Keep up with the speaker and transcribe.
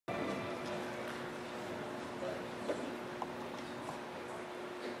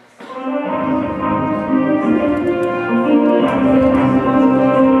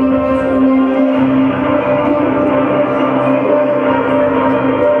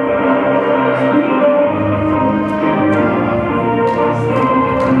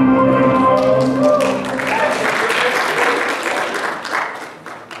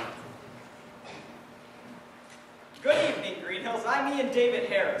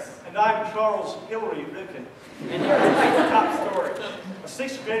Harris. And I'm Charles Hillary Rivkin. And here's tonight's top story. A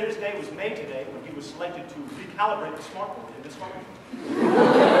sixth grader's day was made today when he was selected to recalibrate the smartboard in this function.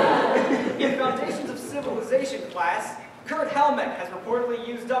 In Foundations of Civilization class, Kurt Helmick has reportedly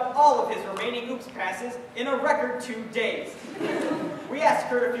used up all of his remaining oops passes in a record 2 days. We asked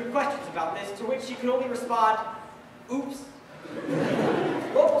Kurt a few questions about this, to which he could only respond, oops.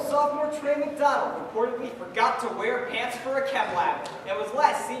 Local sophomore Trey McDonald reportedly forgot to wear pants for a chem lab and was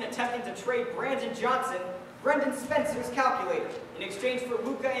last seen attempting to trade Brandon Spencer's calculator in exchange for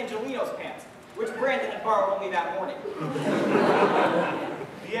Luca Angelino's pants, which Brandon had borrowed only that morning.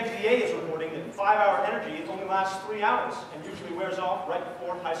 The FDA is reporting that 5-hour energy only lasts 3 hours and usually wears off right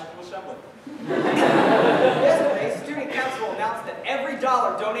before high school assembly. Yesterday, Student Council announced that every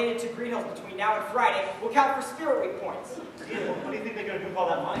dollar donated to Greenhills between now and Friday will count for Spirit Week points. Yeah, what do you think they're going to do with all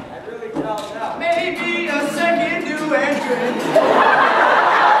that money? I really don't know. Maybe a second new entrance.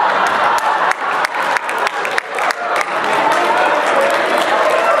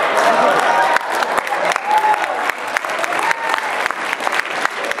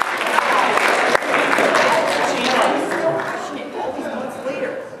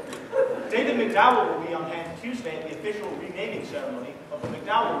 McDowell will be on hand Tuesday at the official renaming ceremony of the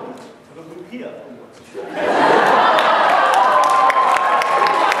McDowell Awards to the Lupia Awards. We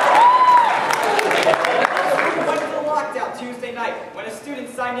went into lockdown Tuesday night when a student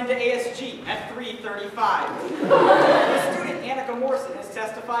signed into ASG at 3:35. The student, Annika Morrison, has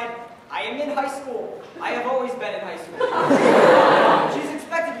testified, I am in high school. I have always been in high school. She's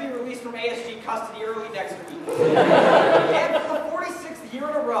expected to be released from ASG custody early next week. And for the 46th year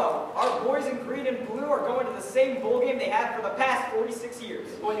in a row, our boys in green and blue are going to the same bowl game they have for the past 46 years.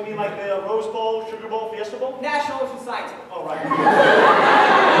 What, you mean like the Rose Bowl, Sugar Bowl, Fiesta Bowl? National Ocean Science Bowl. Oh, right.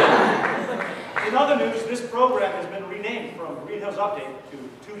 In other news, this program has been renamed from Greenhills Update to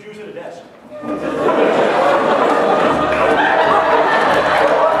Two Jews at a Desk.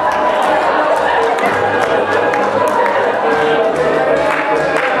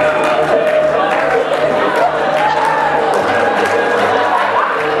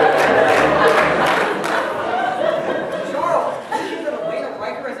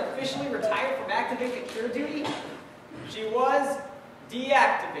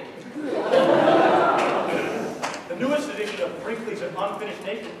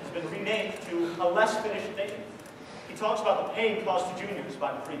 Talks about the pain caused to juniors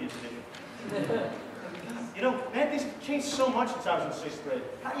by the previous edition. You know, man, things have changed so much since I was in 6th grade.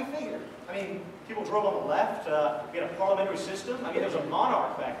 How do you figure? I mean, people drove on the left, we had a parliamentary system. I mean, there was a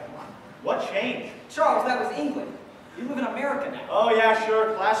monarch back then. What changed? Charles, that was England. You live in America now. Oh yeah,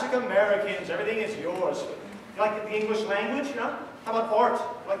 sure, classic Americans, everything is yours. You like the English language, you know? How about art?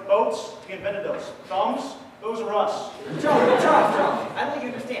 You like boats? We invented those. Thumbs? Those are us. Charles, I don't think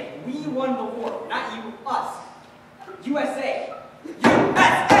you understand. We won the war, not you, us. USA!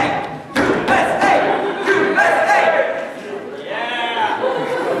 USA! USA! USA! Yeah!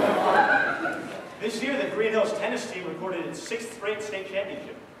 This year, the Greenhills tennis team recorded its 6th straight state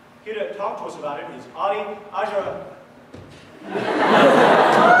championship. Here to talk to us about it is Adhi.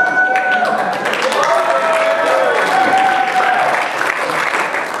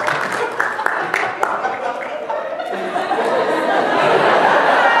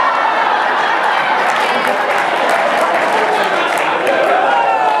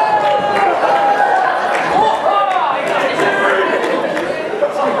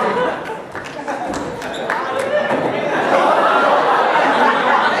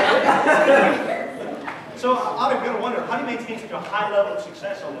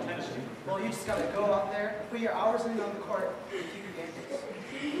 Put your hours in on the court and keep your game face.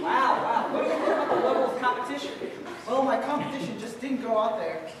 Wow. What do you think about the level of competition? Well, my competition just didn't go out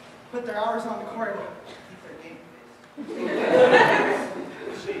there, put their hours on the court, and keep their game face.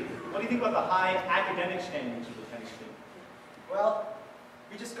 Let's see. What do you think about the high academic standings of the tennis team? Well,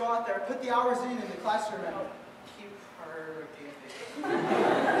 we just go out there, put the hours in the classroom, and keep our game face.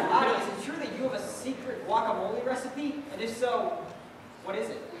 Adhi, is it true that you have a secret guacamole recipe? And if so, what is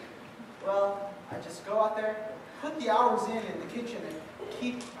it? Well, I just go out there, put the hours in the kitchen, and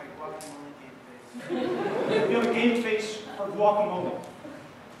keep my guacamole game face. You have a game face for guacamole.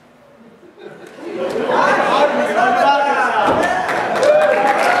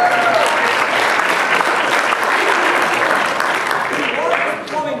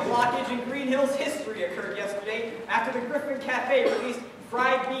 Plumbing blockage in Greenhills history occurred yesterday after the Griffin Cafe released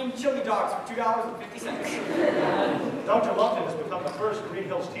fried bean chili dogs for $2.50. Dr. Lupton has become the first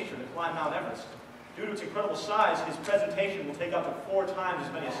Greenhills teacher to climb Mount Everest. Due to its incredible size, his presentation will take up to 4 times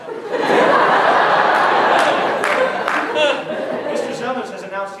as many assemblies. Mr. Sellers has an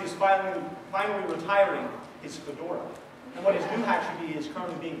announced he is finally retiring his fedora. And what his new hat should be is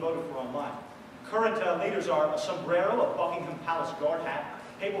currently being voted for online. Current leaders are a sombrero, a Buckingham Palace guard hat,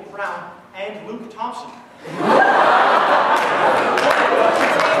 papal crown, and Luke Thompson.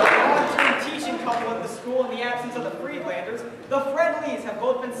 Long-term teaching couple at the school in the absence of the Friedlanders, the Friendlies have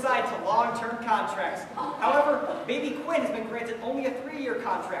both been signed to long-term contracts. However, Baby Quinn has been granted only a 3-year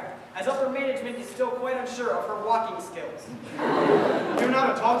contract, as upper management is still quite unsure of her walking skills. You're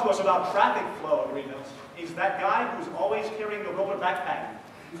now to talk to us about traffic flow at Greenhills. He's that guy who's always carrying the roller backpack.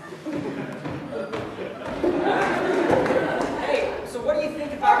 Hey, so what do you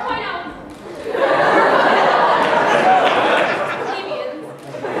think about... 4.0.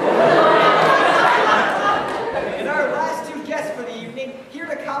 And our last two guests for the evening, here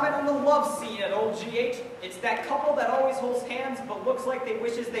to comment on the love scene at Old GH. It's that couple that always holds hands but looks like they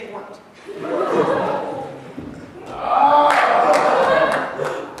wishes they weren't.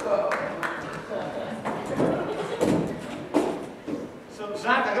 So,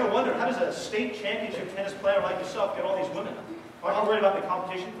 Zach, I gotta wonder, how does a state championship tennis player like yourself get all these women? Aren't you worried about the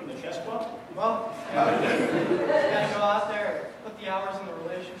competition from the chess club? Well, you gotta go out there, put the hours in the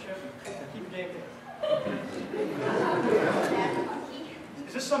relationship, keep dating.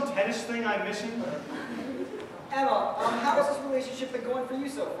 Is this some tennis thing I'm missing? Emma, how has this relationship been going for you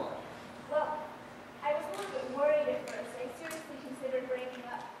so far? Well, I was a little bit worried at first. I seriously considered breaking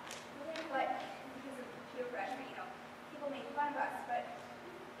up. But because of peer pressure, people make fun of us. But,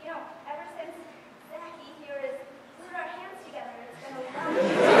 ever since Zachy here has glued our hands together, it's been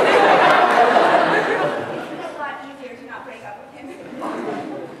a lot easier to not break up with him.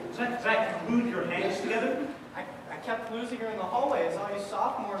 Zach, you glued your hands together? I kept losing her in the hallways. All you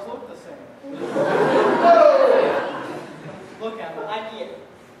sophomores look the same. Look, Emma. I need it.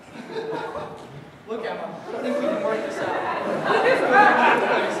 Look, Emma. I think we can work this out.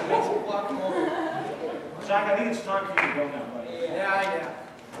 Walk him over. Zach, I think it's time for you to go now, buddy. Yeah.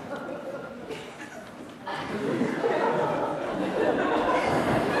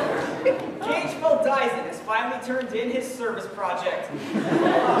 Gageville Dyson has finally turned in his service project. He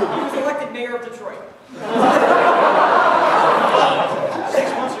was elected mayor of Detroit. 6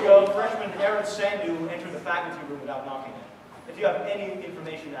 months ago, freshman Aaron Sandu entered the faculty room without knocking. If you have any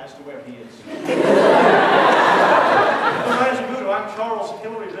information as to where he is. VooDoo, I'm Charles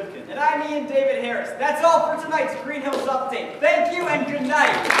Hillary Rivkin. And I'm Ian David Harris. That's all for tonight's Greenhills Update. Thank you and good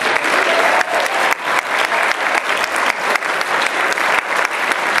night.